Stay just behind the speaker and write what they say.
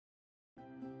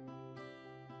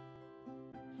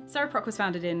CereProc was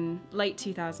founded in late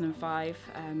 2005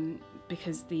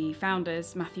 because the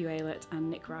founders, Matthew Aylett and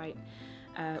Nick Wright,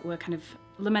 were kind of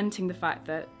lamenting the fact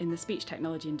that in the speech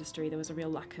technology industry there was a real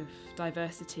lack of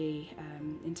diversity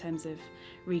in terms of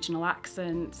regional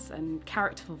accents and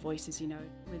characterful voices. You know,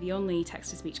 we're the only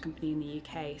text-to-speech company in the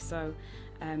UK, so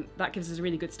that gives us a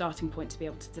really good starting point to be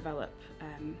able to develop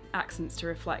accents to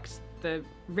reflect the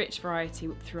rich variety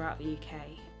throughout the UK.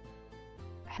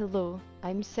 Hello,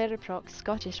 I'm CereProc's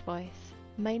Scottish voice.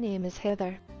 My name is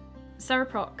Heather.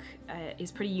 CereProc is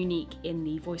pretty unique in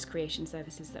the voice creation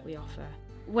services that we offer.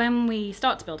 When we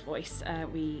start to build voice,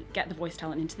 we get the voice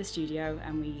talent into the studio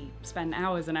and we spend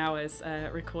hours and hours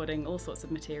recording all sorts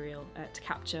of material to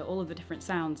capture all of the different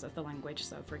sounds of the language,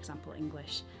 so for example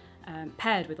English,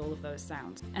 paired with all of those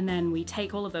sounds. And then we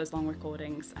take all of those long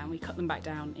recordings and we cut them back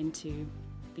down into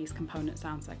these component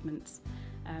sound segments,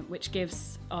 which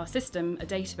gives our system a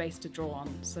database to draw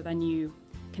on. So then you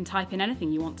can type in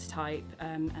anything you want to type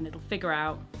and it'll figure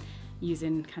out,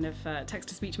 using kind of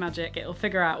text-to-speech magic, it'll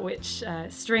figure out which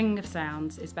string of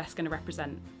sounds is best going to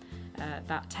represent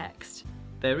that text.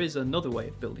 There is another way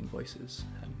of building voices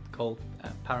called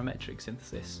parametric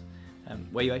synthesis,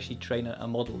 where you actually train a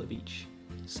model of each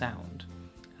sound,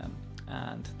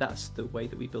 and that's the way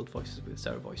that we build voices with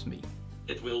CereVoice Me.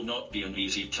 It will not be an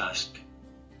easy task.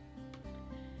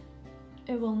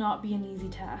 It will not be an easy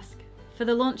task. For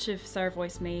the launch of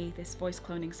CereVoice Me, this voice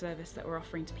cloning service that we're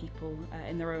offering to people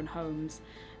in their own homes,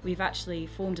 we've actually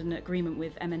formed an agreement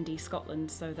with MND Scotland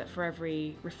so that for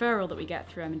every referral that we get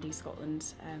through MND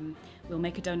Scotland, we'll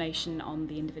make a donation on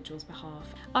the individual's behalf.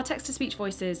 Our text-to-speech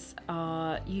voices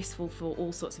are useful for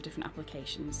all sorts of different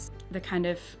applications. The kind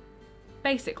of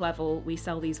basic level, we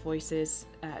sell these voices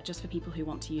just for people who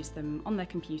want to use them on their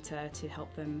computer to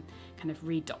help them kind of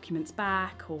read documents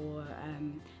back, or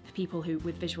for people who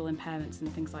with visual impairments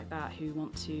and things like that who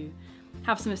want to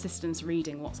have some assistance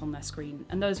reading what's on their screen.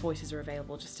 And those voices are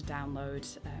available just to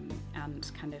download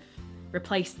and kind of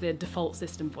replace the default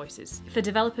system voices. For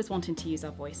developers wanting to use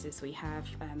our voices, we have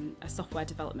a software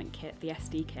development kit, the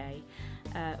SDK,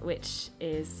 which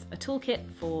is a toolkit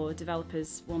for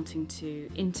developers wanting to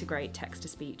integrate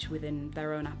text-to-speech within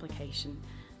their own application.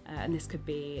 And this could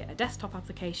be a desktop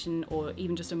application or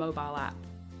even just a mobile app.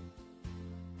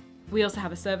 We also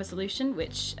have a server solution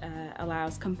which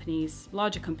allows companies,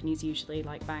 larger companies usually,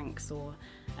 like banks or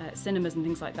cinemas and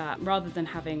things like that, rather than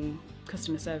having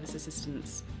customer service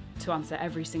assistants to answer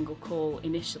every single call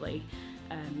initially,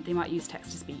 they might use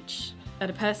text-to-speech. At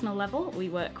a personal level, we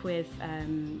work with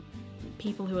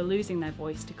people who are losing their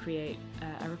voice to create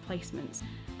a replacement.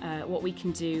 What we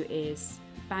can do is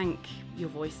bank your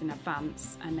voice in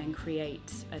advance and then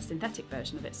create a synthetic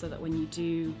version of it so that when you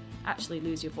do actually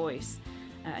lose your voice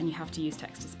and you have to use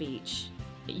text-to-speech,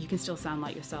 you can still sound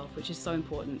like yourself, which is so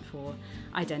important for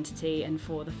identity and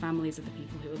for the families of the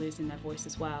people who are losing their voice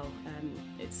as well.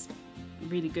 It's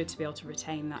really good to be able to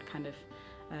retain that kind of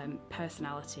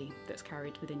personality that's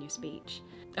carried within your speech.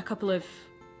 A couple of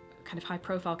kind of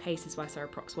high-profile cases where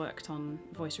CereProc's worked on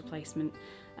voice replacement.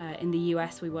 In the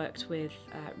US, we worked with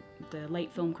the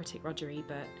late film critic Roger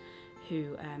Ebert,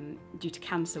 who, due to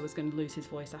cancer, was going to lose his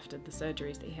voice after the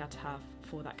surgeries that he had to have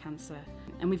for that cancer.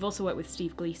 And we've also worked with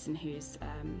Steve Gleason, who's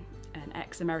an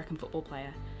ex-American football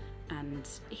player, and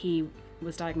he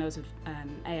was diagnosed with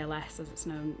ALS, as it's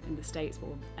known in the States,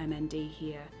 or MND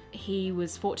here. He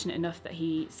was fortunate enough that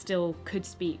he still could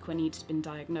speak when he'd been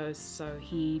diagnosed, so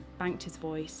he banked his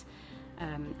voice,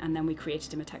 and then we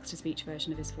created him a text-to-speech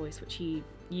version of his voice, which he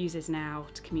uses now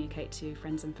to communicate to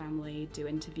friends and family, do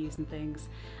interviews and things.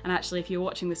 And actually, if you were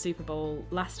watching the Super Bowl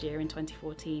last year in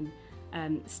 2014,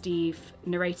 Steve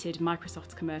narrated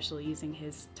Microsoft's commercial using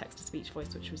his text-to-speech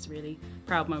voice, which was a really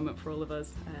proud moment for all of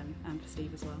us and for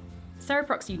Steve as well.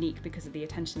 CereProc's unique because of the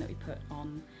attention that we put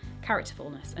on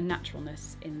characterfulness and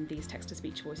naturalness in these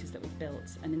text-to-speech voices that we've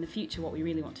built. And in the future, what we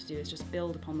really want to do is just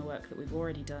build upon the work that we've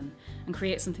already done and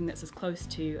create something that's as close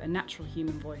to a natural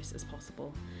human voice as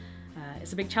possible.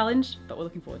 It's a big challenge, but we're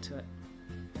looking forward to it.